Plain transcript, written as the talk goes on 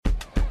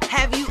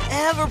Have you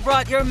ever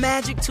brought your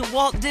magic to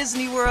Walt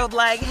Disney World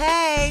like,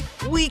 hey,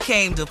 we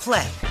came to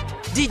play?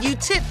 Did you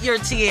tip your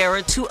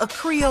tiara to a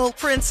Creole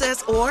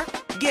princess or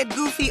get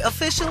goofy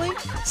officially?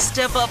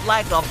 Step up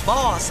like a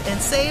boss and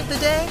save the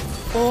day?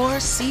 Or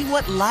see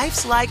what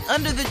life's like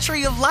under the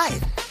tree of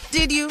life?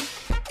 Did you?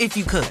 If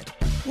you could.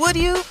 Would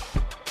you?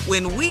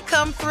 When we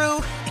come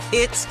through,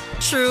 it's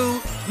true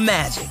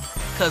magic.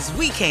 'Cause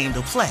we came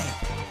to play.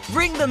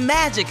 Bring the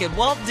magic at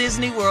Walt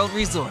Disney World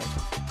Resort.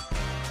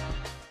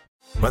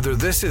 Whether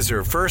this is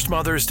her first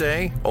Mother's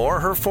Day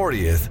or her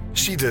 40th,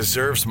 she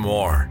deserves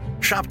more.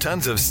 Shop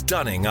tons of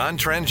stunning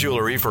on-trend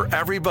jewelry for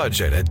every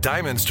budget at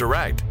Diamonds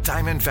Direct.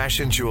 Diamond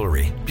fashion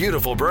jewelry,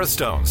 beautiful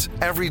birthstones,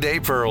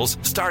 everyday pearls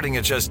starting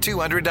at just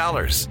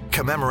 $200.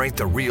 Commemorate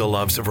the real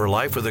loves of her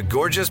life with a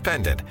gorgeous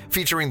pendant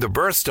featuring the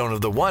birthstone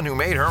of the one who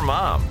made her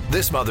mom.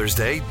 This Mother's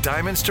Day,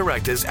 Diamonds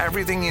Direct is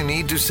everything you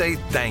need to say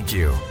thank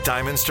you.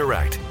 Diamonds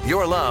Direct,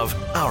 your love,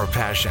 our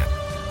passion.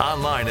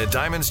 Online at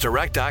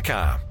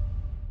diamondsdirect.com.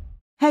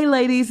 Hey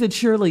ladies, it's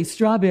Shirley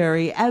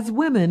Strawberry. As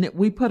women,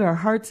 we put our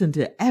hearts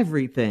into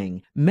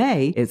everything.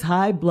 May is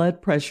High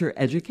Blood Pressure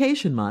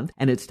Education Month,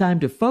 and it's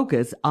time to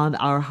focus on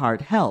our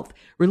heart health.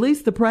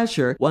 Release the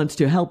Pressure wants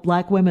to help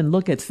Black women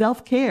look at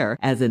self-care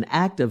as an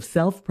act of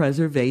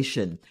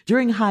self-preservation.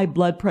 During High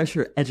Blood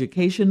Pressure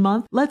Education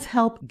Month, let's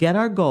help get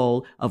our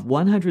goal of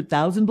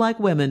 100,000 Black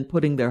women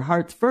putting their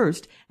hearts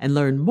first and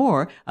learn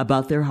more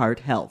about their heart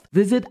health.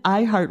 Visit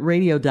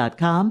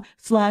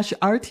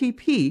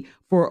iHeartRadio.com/RTP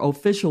for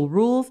official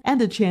rules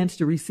and a chance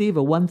to receive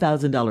a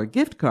 $1,000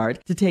 gift card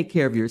to take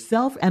care of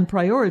yourself and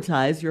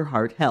prioritize your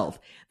heart health.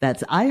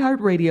 That's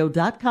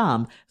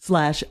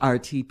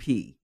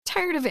iHeartRadio.com/RTP.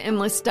 Tired of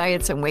endless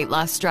diets and weight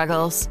loss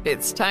struggles?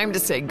 It's time to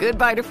say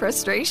goodbye to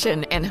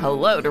frustration and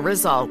hello to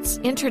results.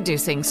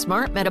 Introducing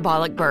Smart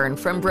Metabolic Burn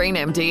from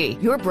BrainMD,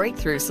 your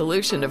breakthrough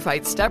solution to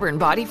fight stubborn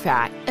body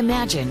fat.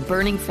 Imagine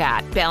burning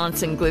fat,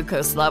 balancing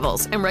glucose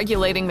levels, and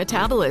regulating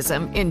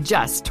metabolism in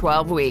just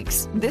 12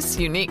 weeks. This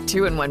unique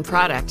 2-in-1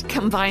 product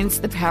combines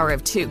the power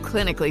of 2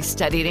 clinically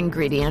studied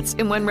ingredients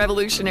in one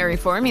revolutionary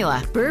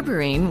formula.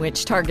 Berberine,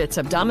 which targets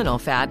abdominal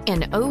fat,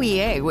 and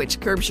OEA, which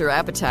curbs your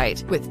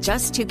appetite. With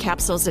just 2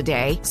 capsules a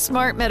day,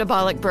 Smart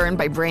Metabolic Burn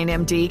by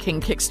BrainMD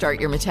can kickstart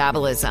your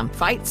metabolism,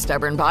 fight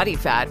stubborn body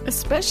fat,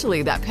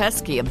 especially that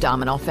pesky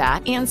abdominal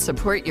fat, and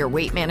support your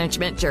weight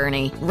management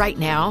journey. Right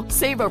now,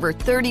 save over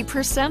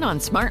 30% on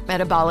Smart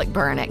Metabolic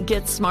Burn at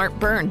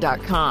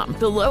GetSmartBurn.com.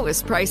 The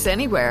lowest price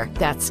anywhere.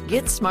 That's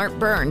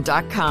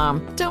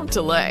GetSmartBurn.com. Don't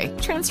delay.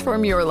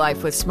 Transform your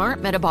life with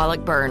Smart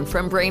Metabolic Burn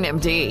from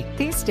BrainMD.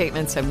 These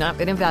statements have not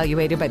been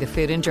evaluated by the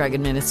Food and Drug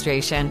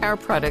Administration. Our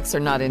products are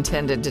not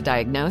intended to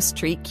diagnose,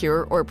 treat,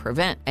 cure, or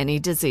prevent any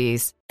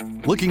disease.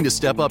 Looking to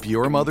step up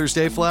your Mother's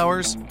Day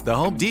flowers? The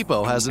Home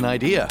Depot has an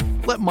idea.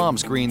 Let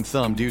Mom's green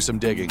thumb do some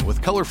digging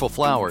with colorful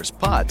flowers,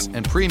 pots,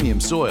 and premium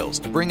soils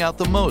to bring out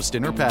the most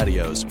in her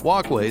patios,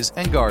 walkways,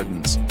 and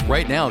gardens.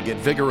 Right now, get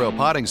Vigoro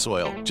potting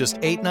soil, just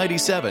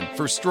 $8.97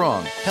 for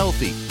strong,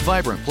 healthy,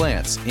 vibrant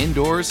plants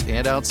indoors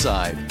and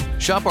outside.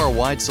 Shop our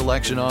wide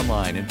selection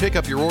online and pick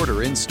up your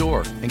order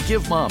in-store and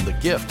give Mom the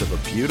gift of a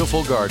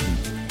beautiful garden.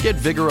 Get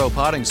Vigoro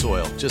potting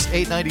soil, just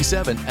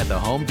 $8.97 at the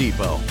Home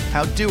Depot.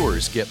 How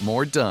doers get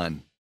more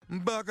done.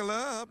 Buckle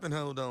up and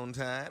hold on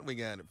tight. We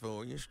got it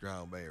for you,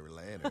 Strawberry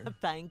Letter.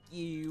 Thank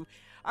you.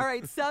 All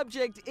right,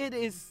 subject, it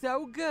is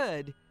so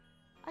good,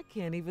 I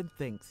can't even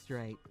think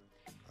straight.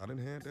 I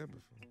didn't have that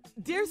before.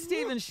 Dear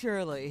Stephen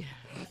Shirley,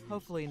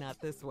 hopefully not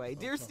this way.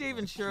 Dear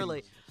Stephen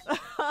Shirley,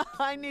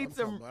 I need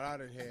some... But I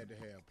done had to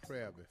have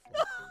prayer before.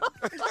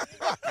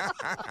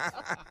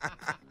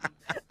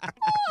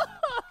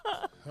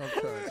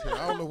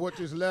 I don't know what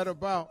this letter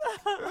about.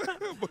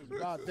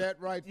 About that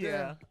right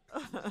there.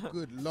 Yeah.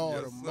 Good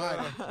Lord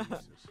Almighty.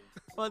 Jesus.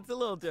 Well, it's a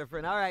little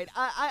different. All right.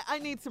 I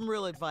need some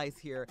real advice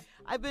here.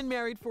 I've been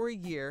married for a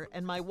year,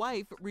 and my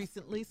wife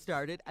recently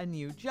started a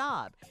new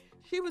job.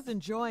 She was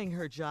enjoying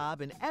her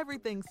job, and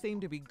everything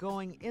seemed to be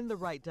going in the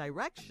right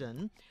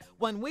direction.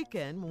 One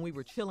weekend, when we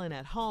were chilling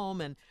at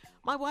home, and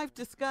my wife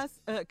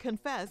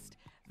confessed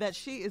that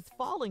she is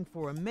falling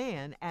for a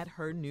man at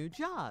her new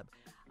job.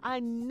 I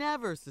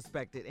never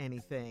suspected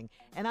anything,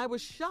 and I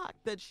was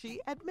shocked that she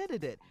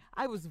admitted it.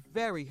 I was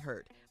very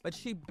hurt, but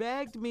she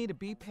begged me to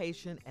be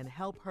patient and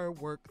help her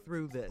work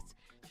through this.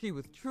 She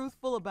was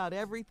truthful about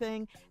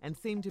everything and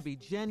seemed to be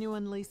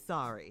genuinely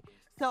sorry.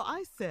 So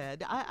I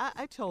said,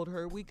 I told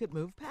her we could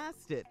move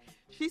past it.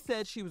 She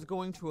said she was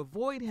going to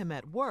avoid him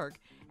at work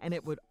and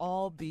it would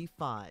all be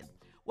fine.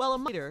 Well, a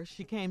month later,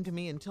 she came to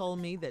me and told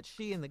me that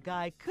she and the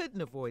guy couldn't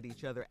avoid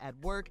each other at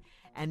work,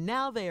 and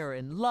now they are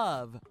in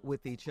love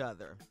with each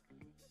other.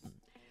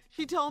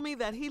 She told me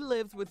that he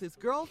lives with his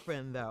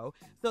girlfriend, though,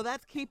 so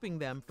that's keeping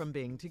them from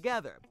being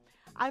together.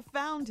 I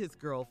found his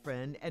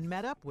girlfriend and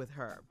met up with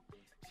her.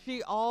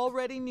 She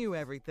already knew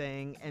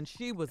everything, and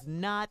she was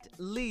not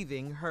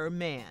leaving her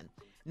man.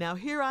 Now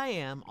here I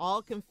am,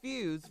 all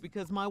confused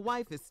because my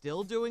wife is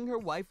still doing her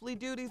wifely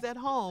duties at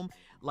home,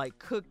 like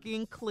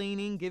cooking,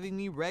 cleaning, giving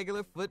me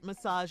regular foot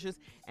massages,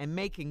 and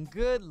making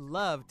good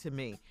love to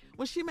me.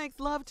 When she makes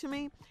love to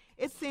me,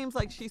 it seems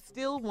like she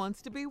still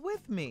wants to be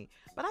with me,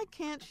 but I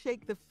can't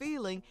shake the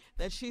feeling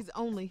that she's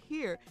only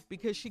here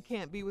because she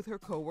can't be with her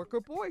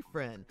coworker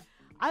boyfriend.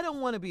 I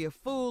don't want to be a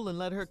fool and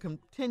let her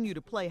continue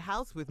to play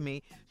house with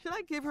me. Should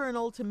I give her an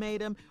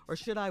ultimatum or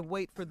should I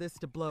wait for this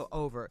to blow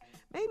over?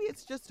 Maybe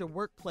it's just a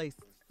workplace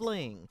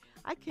fling.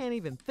 I can't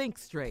even think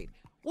straight.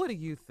 What do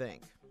you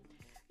think?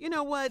 You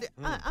know what?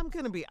 I'm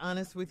going to be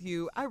honest with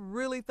you. I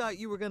really thought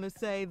you were going to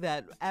say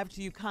that after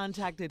you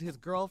contacted his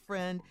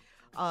girlfriend,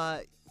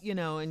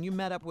 and you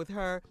met up with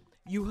her,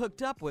 you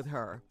hooked up with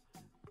her.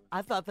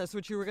 I thought that's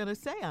what you were going to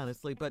say,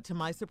 honestly, but to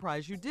my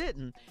surprise, you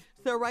didn't.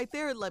 So right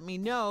there, it let me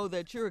know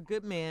that you're a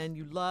good man,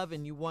 you love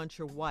and you want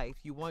your wife.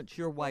 You want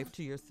your wife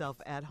to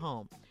yourself at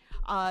home.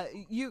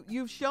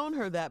 You've shown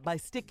her that by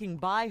sticking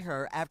by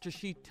her after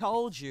she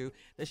told you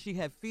that she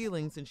had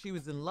feelings and she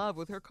was in love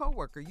with her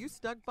coworker. You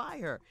stuck by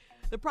her.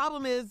 The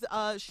problem is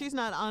she's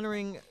not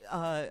honoring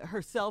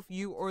herself,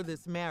 you, or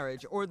this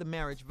marriage, or the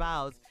marriage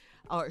vows.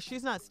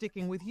 She's not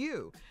sticking with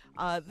you.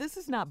 This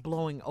is not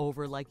blowing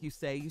over like you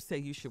say. You say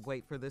you should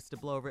wait for this to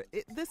blow over.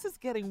 This is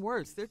getting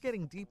worse. They're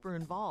getting deeper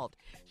involved.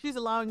 She's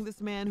allowing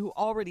this man who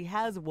already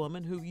has a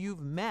woman who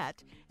you've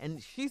met,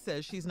 and she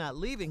says she's not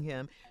leaving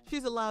him.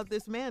 She's allowed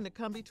this man to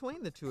come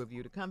between the two of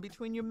you, to come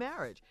between your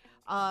marriage.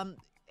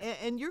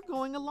 And you're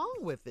going along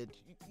with it.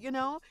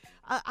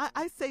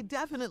 I say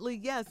definitely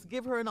yes,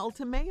 give her an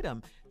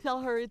ultimatum.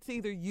 Tell her it's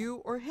either you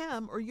or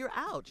him or you're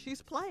out.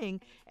 She's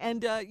playing,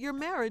 and your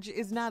marriage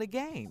is not a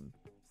game.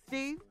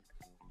 Steve?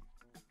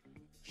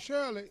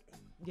 Shirley.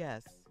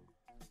 Yes.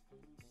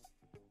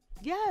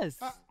 Yes.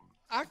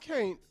 I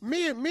can't.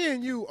 Me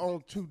and you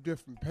on two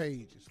different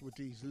pages with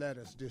these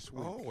letters this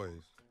week.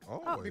 Always.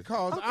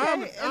 Because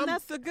okay, and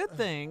that's a good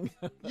thing.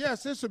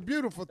 Yes, it's a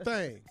beautiful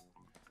thing.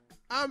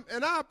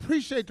 And I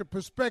appreciate the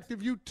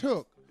perspective you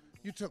took.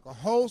 You took a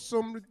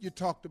wholesome, you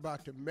talked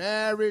about the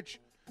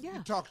marriage, yeah.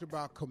 You talked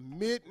about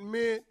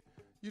commitment,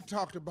 you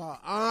talked about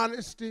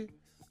honesty.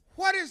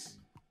 What are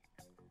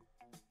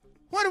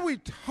we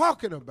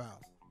talking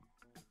about?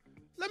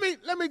 Let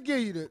me give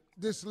you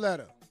this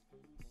letter.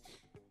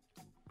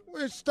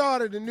 We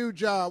started a new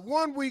job.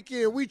 One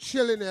weekend, we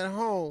chilling at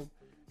home,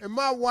 and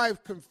my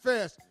wife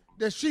confessed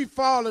that she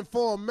falling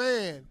for a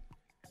man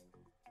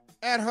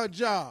at her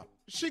job.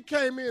 She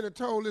came in and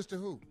told this to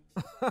who?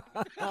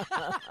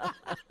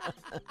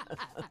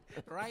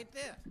 Right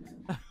there.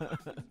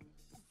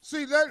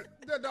 See,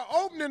 the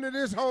opening of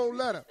this whole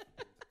letter.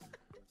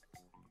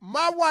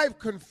 My wife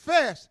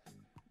confessed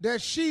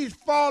that she's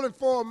falling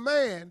for a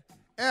man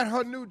at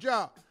her new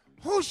job.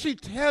 Who she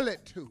tell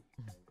it to?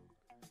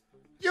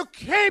 You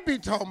can't be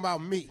talking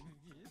about me.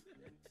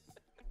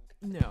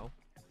 No,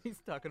 he's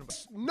talking about...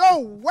 No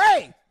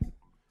way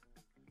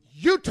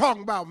you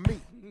talking about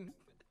me.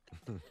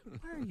 Why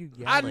are you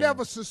yelling? I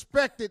never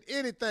suspected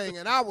anything,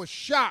 and I was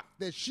shocked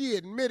that she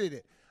admitted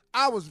it.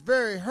 I was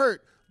very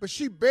hurt, but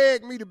she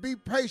begged me to be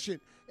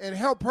patient and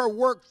help her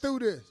work through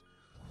this.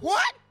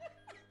 What?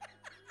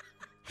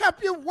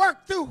 Help you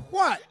work through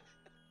what?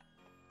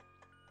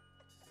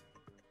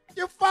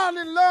 You fall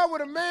in love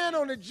with a man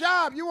on the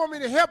job. You want me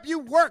to help you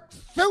work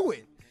through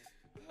it?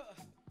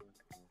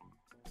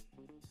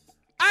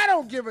 I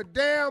don't give a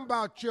damn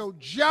about your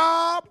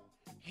job,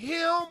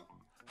 him,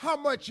 how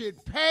much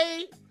it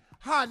paid,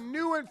 how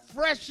new and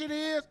fresh it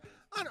is.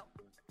 I don't.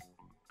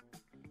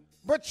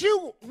 But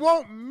you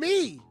want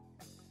me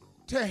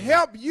to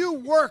help you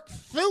work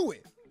through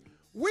it.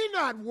 We're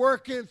not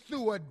working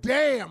through a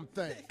damn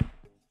thing.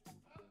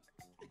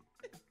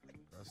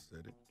 I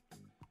said it.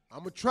 I'm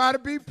going to try to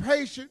be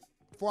patient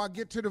before I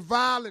get to the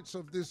violence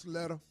of this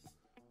letter.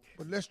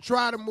 But let's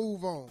try to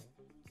move on.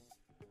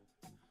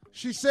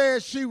 She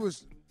said she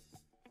was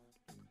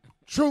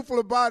truthful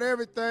about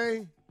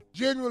everything,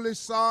 genuinely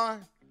sorry.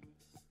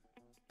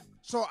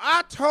 So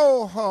I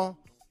told her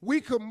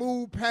we could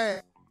move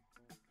past.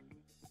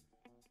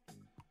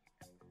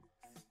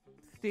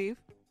 Steve?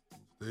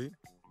 Steve?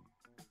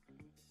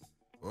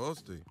 Well,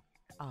 Steve.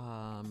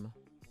 I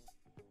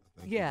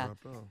think Yeah. you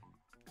dropped off.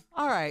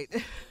 All right.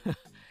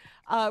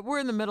 We're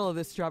in the middle of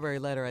this strawberry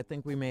letter. I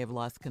think we may have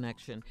lost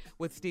connection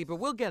with Steve, but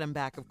we'll get him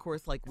back, of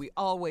course, like we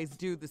always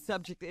do. The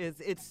subject is,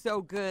 it's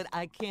so good,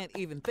 I can't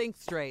even think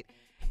straight.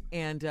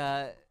 And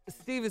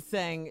Steve is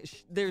saying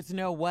there's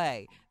no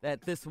way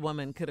that this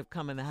woman could have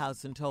come in the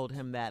house and told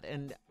him that.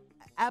 And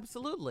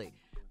absolutely.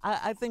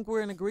 I think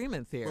we're in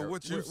agreement here. But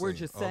what you're we're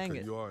just saying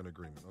it. You are in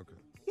agreement. Okay.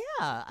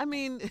 Yeah, I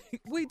mean,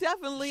 we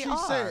definitely She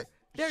are. said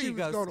There she you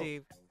was go, gonna-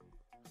 Steve.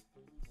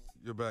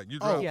 You're back. You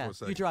dropped Yeah, for a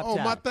second. you dropped Oh,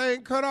 out. my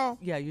thing cut off?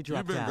 Yeah, you You've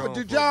dropped been out. gone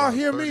Did for y'all about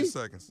hear 30 me?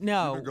 seconds. You've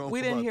No, been gone we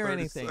for didn't about hear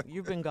 30 anything. seconds.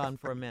 You've been gone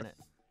for a minute.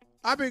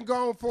 I've been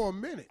gone for a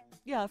minute.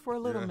 Yeah, for a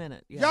little Yeah.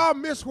 minute. Yeah. Y'all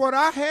miss what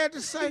I had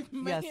to say?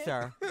 Yes,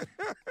 sir.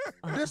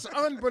 This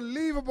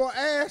unbelievable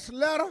ass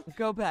letter?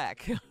 Go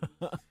back.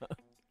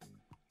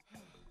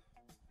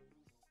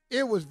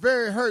 It was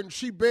very hurting.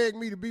 She begged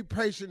me to be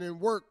patient and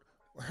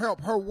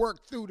help her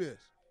work through this.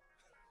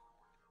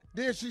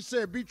 Then she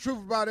said, be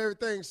truthful about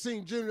everything.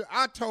 Seen Junior.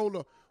 I told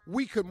her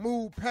we could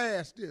move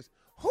past this.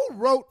 Who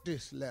wrote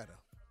this letter?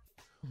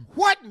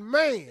 What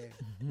man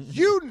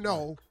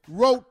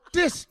wrote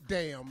this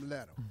damn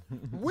letter?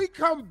 We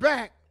come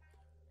back,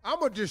 I'm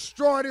going to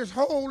destroy this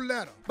whole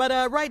letter. But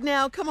right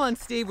now, come on,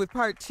 Steve, with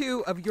part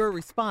 2 of your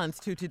response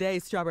to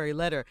today's Strawberry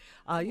Letter.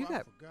 I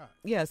forgot.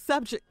 Yeah,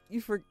 subject. You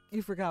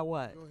forgot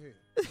what? Go ahead.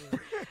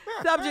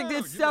 Subject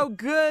is so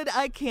good,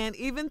 I can't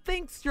even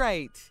think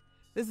straight.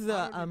 This is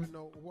I don't even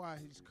know why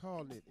he's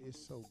calling it.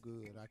 It's so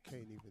good. I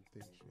can't even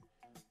think straight.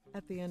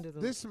 At the end of the...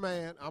 This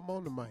man, I'm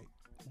on the mic.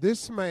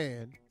 This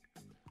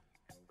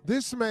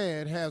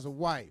man has a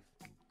wife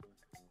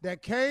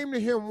that came to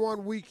him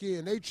one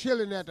weekend. They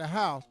chilling at the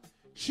house.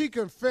 She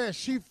confessed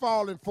she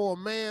falling for a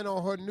man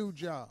on her new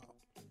job.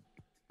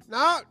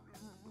 Now,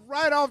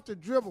 right off the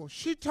dribble,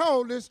 she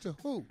told this to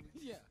who?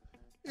 Yeah.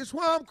 It's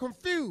why I'm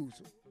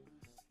confused.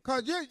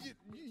 Because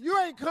you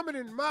ain't coming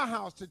in my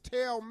house to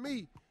tell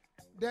me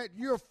that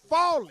you're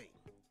falling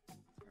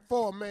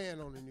for a man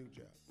on a new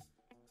job.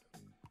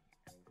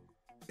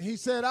 He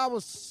said, I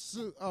was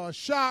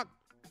shocked.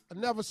 I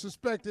never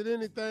suspected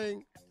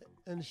anything,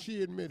 and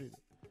she admitted it.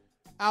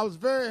 I was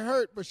very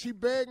hurt, but she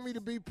begged me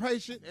to be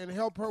patient and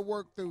help her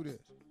work through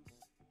this.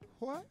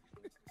 What?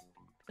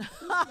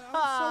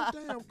 I'm so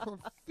damn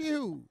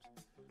confused.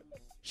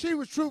 She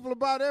was truthful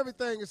about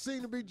everything and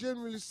seemed to be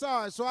genuinely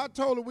sorry, so I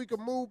told her we could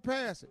move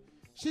past it.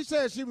 She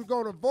said she was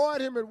going to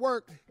avoid him at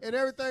work and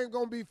everything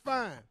going to be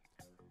fine.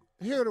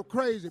 Here's the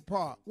crazy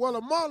part. Well,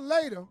 a month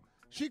later,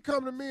 she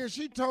come to me and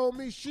she told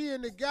me she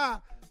and the guy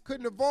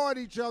couldn't avoid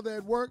each other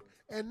at work,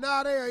 and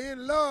now they are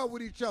in love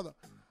with each other.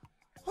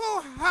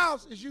 Whose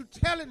house is you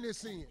telling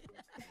this in?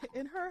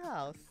 In her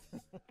house.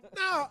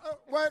 No,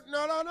 wait,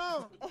 no,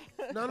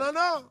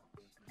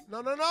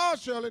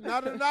 Shirley.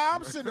 No,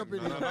 I'm sitting up in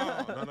here.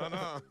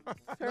 No.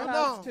 Her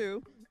house,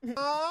 too.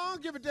 I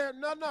don't give a damn.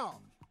 No.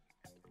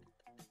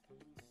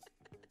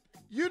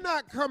 You're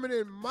not coming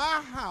in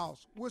my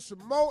house with some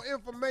more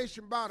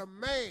information about a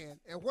man,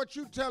 and what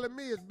you telling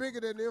me is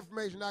bigger than the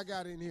information I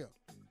got in here.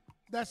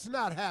 That's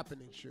not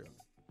happening, Shirley.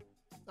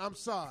 I'm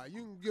sorry.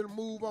 You can get a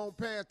move on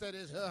past that.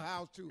 It's her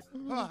house, too.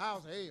 Her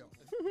house, hell.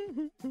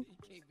 You can't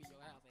be your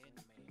house and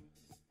the man.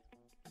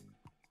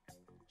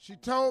 She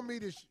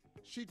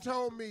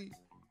told me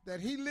that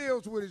he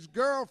lives with his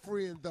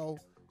girlfriend, though,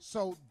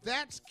 so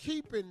that's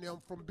keeping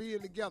them from being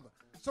together.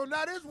 So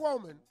now this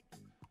woman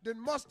then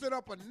mustered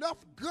up enough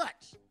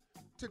guts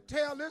to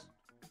tell this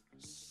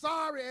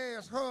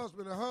sorry-ass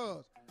husband of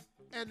hers.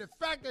 And the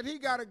fact that he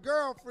got a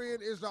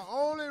girlfriend is the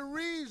only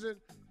reason,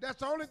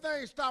 that's the only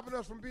thing stopping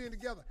us from being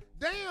together.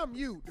 Damn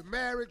you, the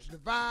marriage, the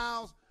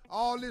vows,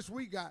 all this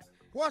we got.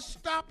 What's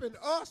stopping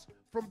us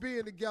from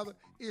being together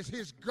is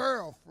his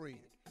girlfriend.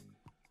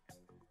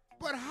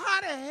 But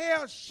how the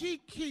hell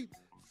she keep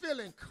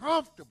feeling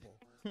comfortable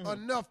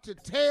enough to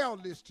tell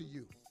this to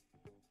you?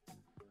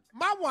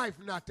 My wife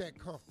not that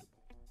comfortable.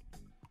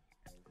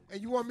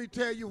 And you want me to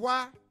tell you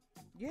why?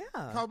 Yeah.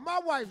 Because my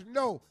wife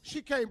know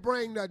she can't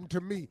bring nothing to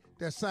me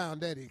that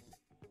sound that ignorant.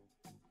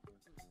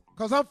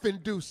 Because I'm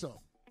finna do something.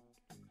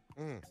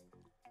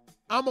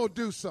 I'm going to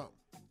do something.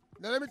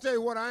 Now, let me tell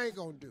you what I ain't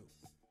going to do.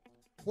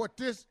 What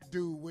this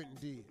dude went and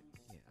did.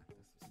 Yeah, this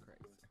is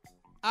crazy.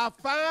 I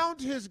found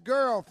his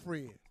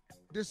girlfriend.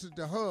 This is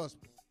the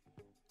husband.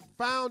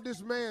 Found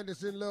this man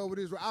that's in love with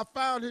Israel. I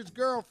found his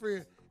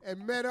girlfriend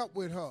and met up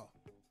with her.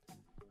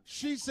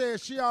 She said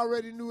she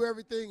already knew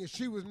everything and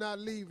she was not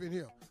leaving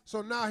him.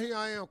 So now here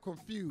I am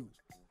confused.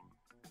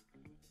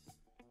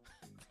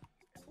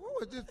 Who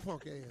is this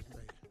punk ass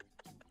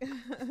man?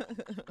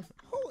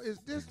 Who is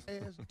this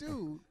ass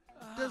dude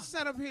that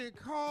sat up here and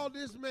called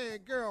this man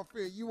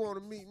girlfriend? You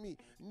want to meet me?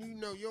 You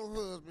know your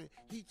husband,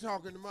 he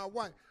talking to my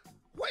wife.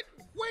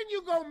 When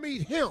you gonna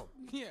meet him?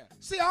 Yeah.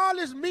 See all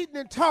this meeting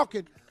and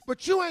talking,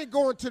 but you ain't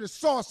going to the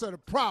source of the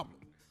problem.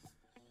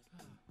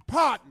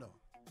 Partner,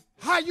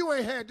 how you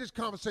ain't had this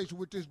conversation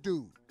with this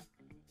dude?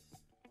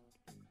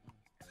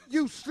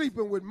 You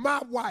sleeping with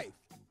my wife.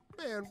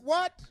 Man,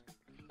 what?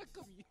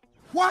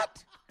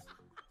 What?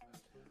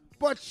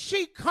 But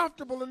she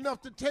comfortable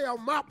enough to tell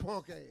my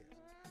punk ass.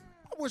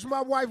 I wish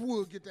my wife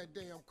would get that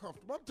damn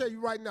comfortable. I'm telling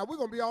you right now, we're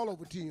going to be all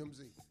over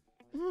TMZ.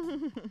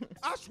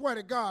 I swear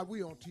to God,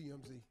 we on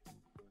TMZ.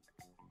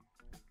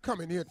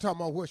 Come in here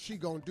talking about what she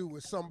going to do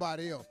with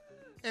somebody else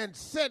and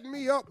set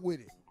me up with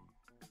it.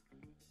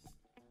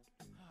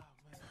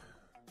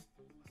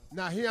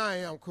 Now here I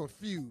am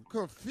confused.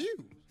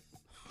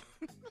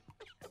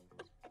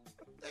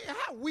 Hey,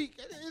 how weak?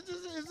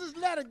 Is this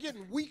letter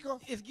getting weaker?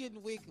 It's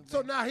getting weaker. Man.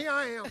 So now here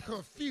I am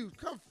confused.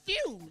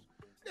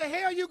 The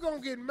hell you gonna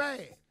get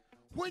mad?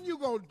 When you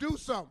gonna do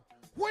something?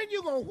 When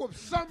you gonna whoop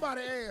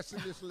somebody's ass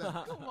in this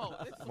letter? Come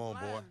on,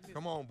 boy.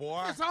 Come on,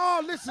 boy. That's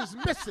all this is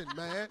missing,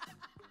 man.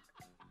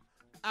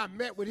 I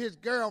met with his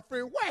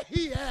girlfriend. Where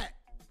he at?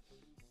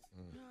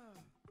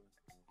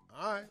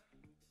 All right.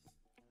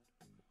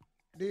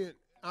 Then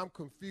I'm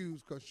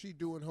confused because she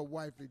doing her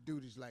wifely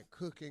duties like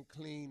cooking,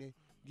 cleaning,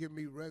 give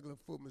me regular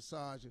foot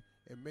massaging,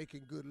 and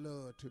making good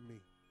love to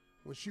me.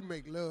 When she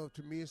make love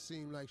to me, it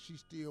seems like she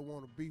still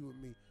want to be with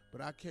me,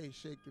 but I can't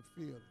shake the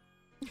feeling.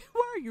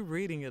 Why are you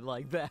reading it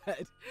like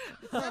that?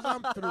 Because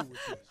I'm through with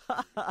this.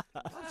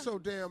 I'm so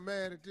damn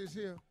mad at this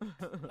here.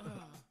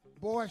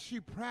 Boy, she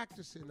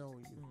practicing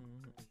on you.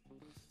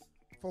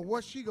 For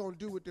what she gonna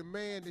do with the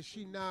man that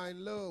she now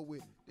in love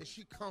with, that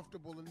she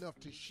comfortable enough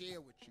to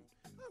share with you.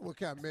 I don't know what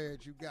kind of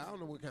marriage you got. I don't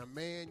know what kind of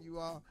man you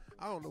are.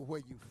 I don't know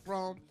where you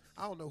from.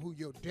 I don't know who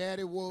your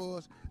daddy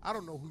was. I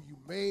don't know who you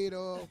made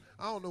of.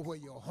 I don't know where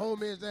your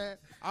home is at.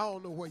 I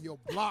don't know where your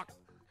block.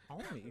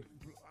 Homie.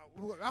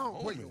 I don't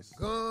know where your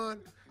gun.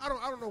 I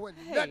don't know what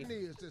nothing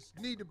is that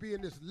need to be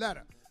in this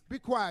letter. Be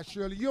quiet,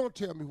 Shirley. You don't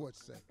tell me what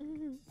to say.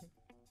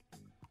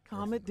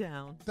 Calm it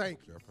down.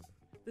 Thank you.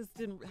 This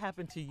didn't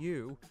happen to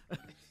you.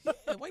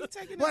 Why you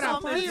taking But this I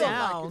off? feel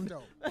down. like it,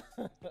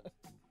 though.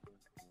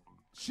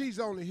 She's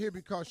only here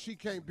because she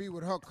can't be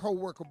with her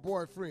coworker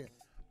boyfriend.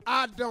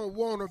 I don't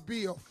want to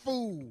be a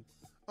fool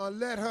and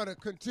let her to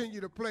continue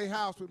to play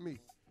house with me.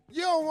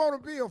 You don't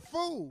want to be a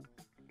fool.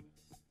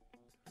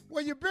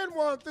 Well, you've been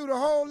one through the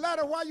whole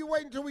letter. Why you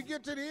waiting until we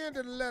get to the end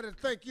of the letter to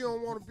think you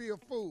don't want to be a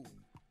fool?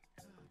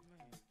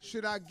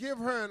 Should I give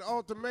her an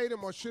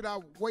ultimatum or should I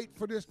wait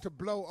for this to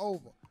blow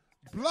over?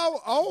 Blow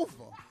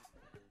over?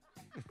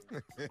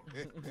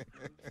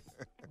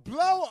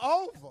 Blow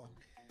over?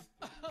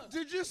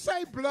 Did you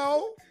say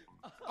blow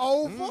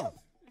over?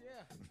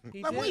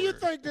 He Like, where did. you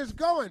think this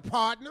going,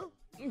 partner?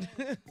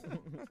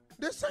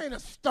 This ain't a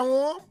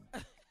storm.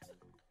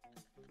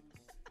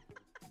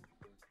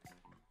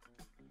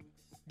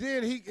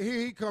 Then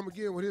he come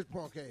again with his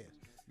punk ass.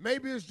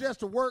 Maybe it's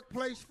just a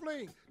workplace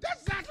fling.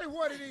 That's exactly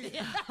what it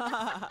is.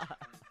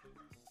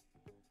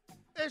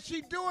 And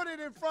she doing it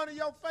in front of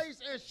your face,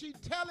 and she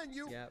telling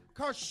you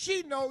because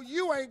she know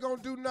you ain't going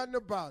to do nothing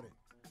about it.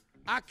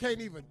 I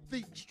can't even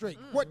think straight.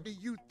 What do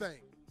you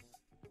think?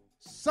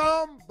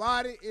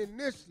 Somebody in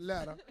this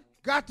letter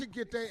got to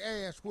get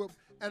their ass whooped,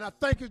 and I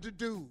think it's the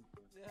dude.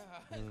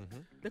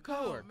 The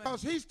coworker.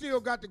 Because he still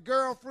got the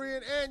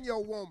girlfriend and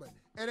your woman,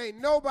 and ain't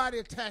nobody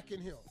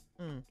attacking him.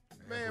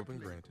 Man, please.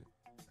 Granted.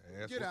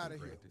 Get out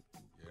of here.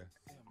 Yeah.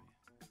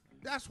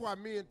 That's why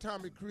me and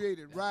Tommy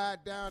created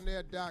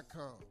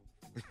RideDownThere.com.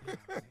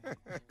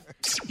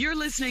 You're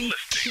listening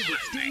to the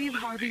Steve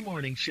Harvey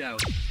Morning Show.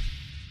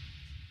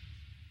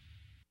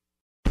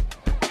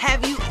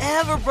 Have you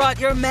ever brought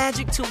your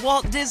magic to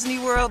Walt Disney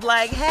World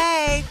like,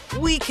 hey,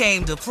 we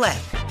came to play?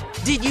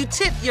 Did you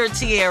tip your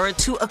tiara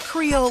to a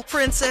Creole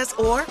princess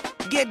or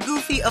get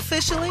goofy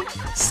officially?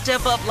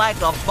 Step up like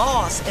a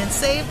boss and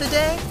save the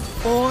day?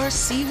 Or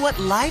see what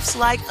life's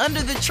like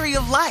under the tree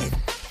of life?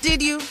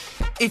 Did you?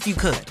 If you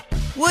could.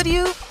 Would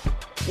you?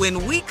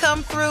 When we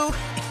come through,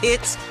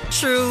 it's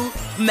true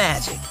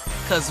magic.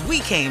 'Cause we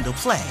came to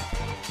play.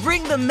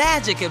 Bring the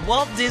magic at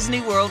Walt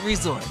Disney World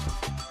Resort.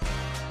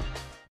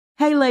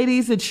 Hey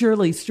ladies, it's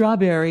Shirley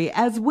Strawberry.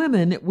 As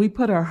women, we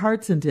put our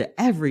hearts into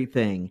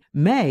everything.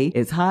 May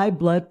is High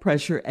Blood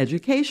Pressure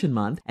Education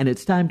Month, and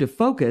it's time to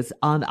focus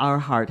on our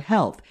heart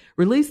health.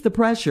 Release the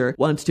Pressure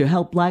wants to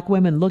help Black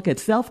women look at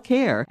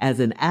self-care as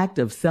an act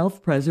of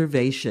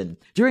self-preservation.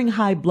 During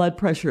High Blood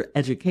Pressure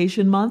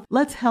Education Month,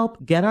 let's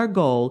help get our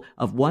goal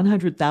of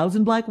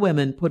 100,000 Black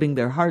women putting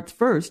their hearts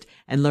first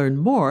and learn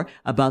more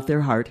about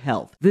their heart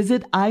health.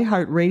 Visit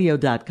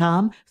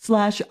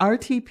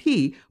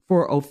iHeartRadio.com/RTP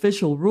for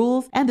official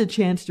rules and a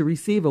chance to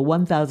receive a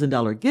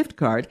 $1,000 gift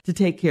card to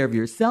take care of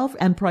yourself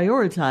and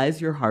prioritize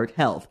your heart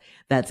health.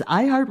 That's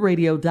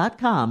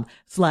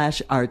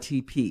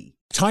iHeartRadio.com/RTP.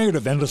 Tired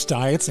of endless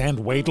diets and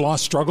weight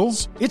loss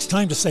struggles? It's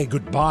time to say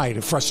goodbye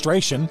to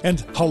frustration and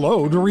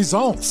hello to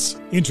results.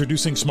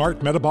 Introducing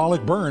Smart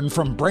Metabolic Burn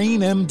from Brain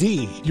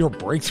MD, your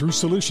breakthrough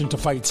solution to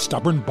fight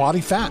stubborn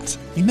body fat.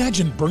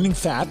 Imagine burning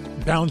fat,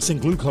 balancing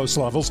glucose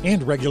levels,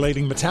 and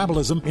regulating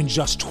metabolism in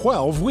just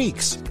 12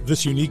 weeks.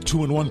 This unique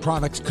 2-in-1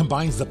 product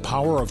combines the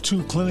power of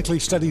 2 clinically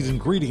studied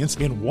ingredients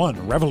in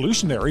one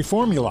revolutionary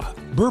formula.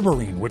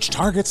 Berberine, which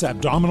targets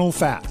abdominal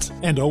fat,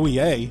 and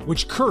OEA,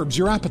 which curbs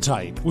your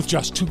appetite. With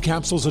just 2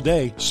 capsules a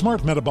day,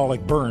 Smart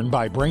Metabolic Burn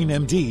by Brain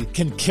MD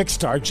can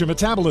kickstart your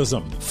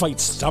metabolism, fight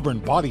stubborn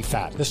body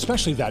fat,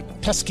 especially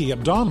that pesky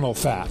abdominal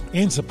fat,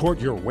 and support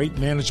your weight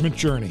management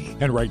journey.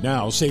 And right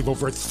now, save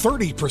over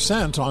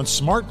 30% on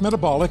Smart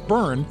Metabolic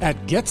Burn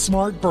at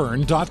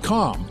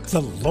GetSmartBurn.com.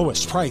 The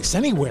lowest price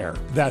anywhere.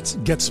 That's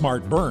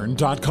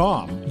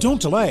GetSmartBurn.com.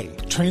 Don't delay.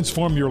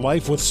 Transform your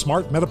life with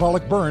Smart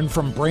Metabolic Burn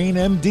from Brain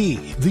MD.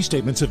 These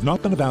statements have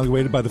not been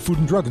evaluated by the Food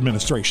and Drug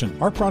Administration.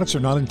 Our products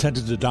are not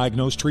intended to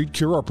diagnose, treat,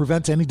 cure, or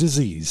prevent any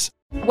disease.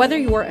 Whether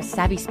you're a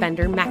savvy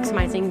spender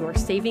maximizing your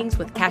savings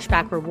with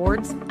cashback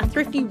rewards, a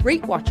thrifty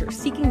rate watcher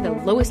seeking the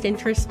lowest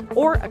interest,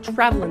 or a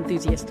travel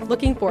enthusiast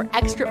looking for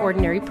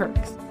extraordinary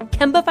perks,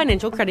 Kemba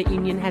Financial Credit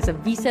Union has a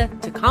visa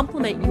to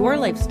complement your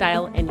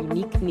lifestyle and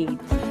unique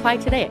needs. Apply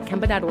today at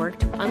Kemba.org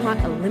to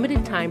unlock a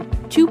limited time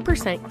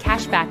 2%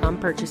 cash back on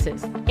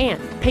purchases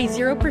and pay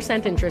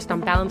 0% interest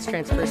on balance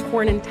transfers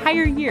for an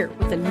entire year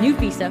with a new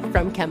visa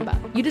from Kemba.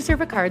 You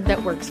deserve a card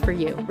that works for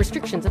you.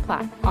 Restrictions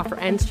apply. Offer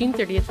ends June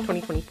 30th,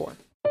 2024.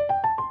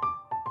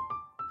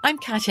 I'm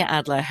Katya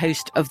Adler,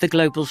 host of The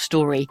Global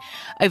Story.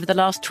 Over the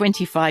last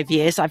 25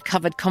 years, I've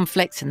covered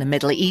conflicts in the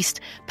Middle East,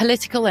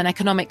 political and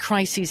economic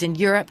crises in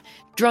Europe,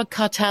 drug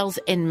cartels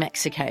in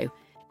Mexico.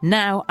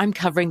 Now I'm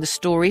covering the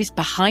stories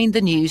behind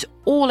the news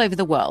all over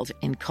the world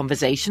in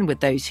conversation with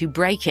those who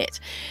break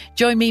it.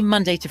 Join me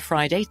Monday to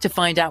Friday to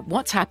find out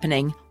what's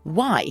happening,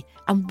 why,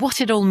 and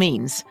what it all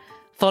means.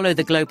 Follow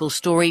The Global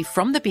Story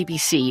from the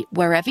BBC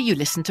wherever you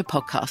listen to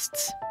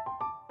podcasts.